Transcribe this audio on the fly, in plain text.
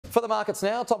For the markets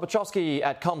now, Piotrowski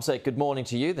at CommSec, good morning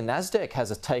to you. The Nasdaq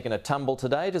has taken a tumble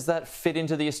today. Does that fit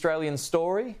into the Australian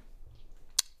story?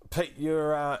 Pete,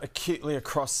 you're acutely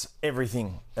across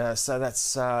everything, so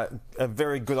that's a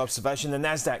very good observation. The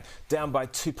Nasdaq down by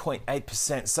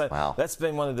 2.8%, so wow. That's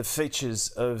been one of the features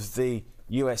of the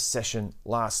US session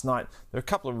last night. There are a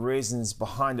couple of reasons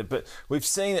behind it, but we've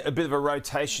seen a bit of a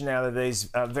rotation out of these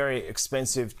very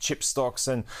expensive chip stocks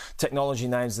and technology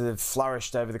names that have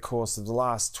flourished over the course of the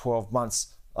last 12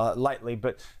 months. Lately,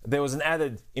 but there was an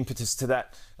added impetus to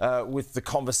that with the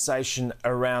conversation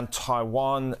around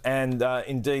Taiwan and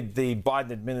indeed the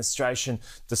Biden administration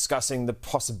discussing the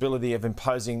possibility of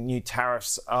imposing new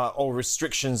tariffs or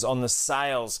restrictions on the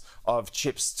sales of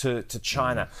chips to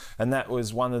China. And that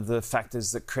was one of the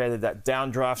factors that created that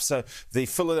downdraft. So the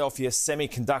Philadelphia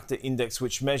Semiconductor Index,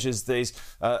 which measures these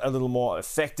a little more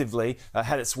effectively,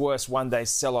 had its worst one-day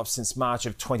sell-off since March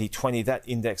of 2020. That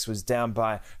index was down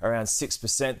by around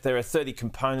 6%. There are 30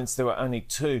 components. There were only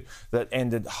 2 that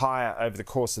ended higher over the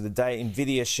course of the day.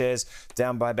 Nvidia shares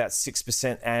down by about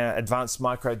 6%. Advanced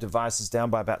Micro Devices down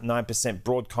by about 9%.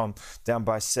 Broadcom down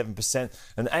by 7%.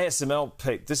 And ASML,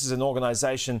 Pete, this is an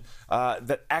organisation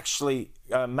that actually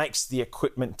makes the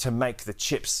equipment to make the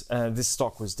chips. This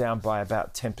stock was down by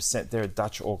about 10%. They're a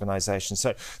Dutch organisation.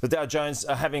 So the Dow Jones,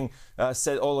 having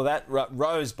said all of that,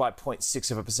 rose by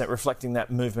 0.6%, reflecting that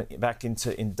movement back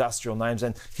into industrial names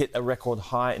and hit a record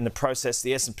high in the process.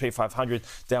 The S&P 500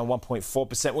 down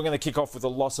 1.4%. We're going to kick off with a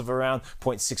loss of around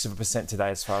 0.6% today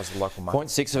as far as the local market.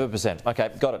 0.6%.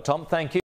 Okay, got it, Tom. Thank you.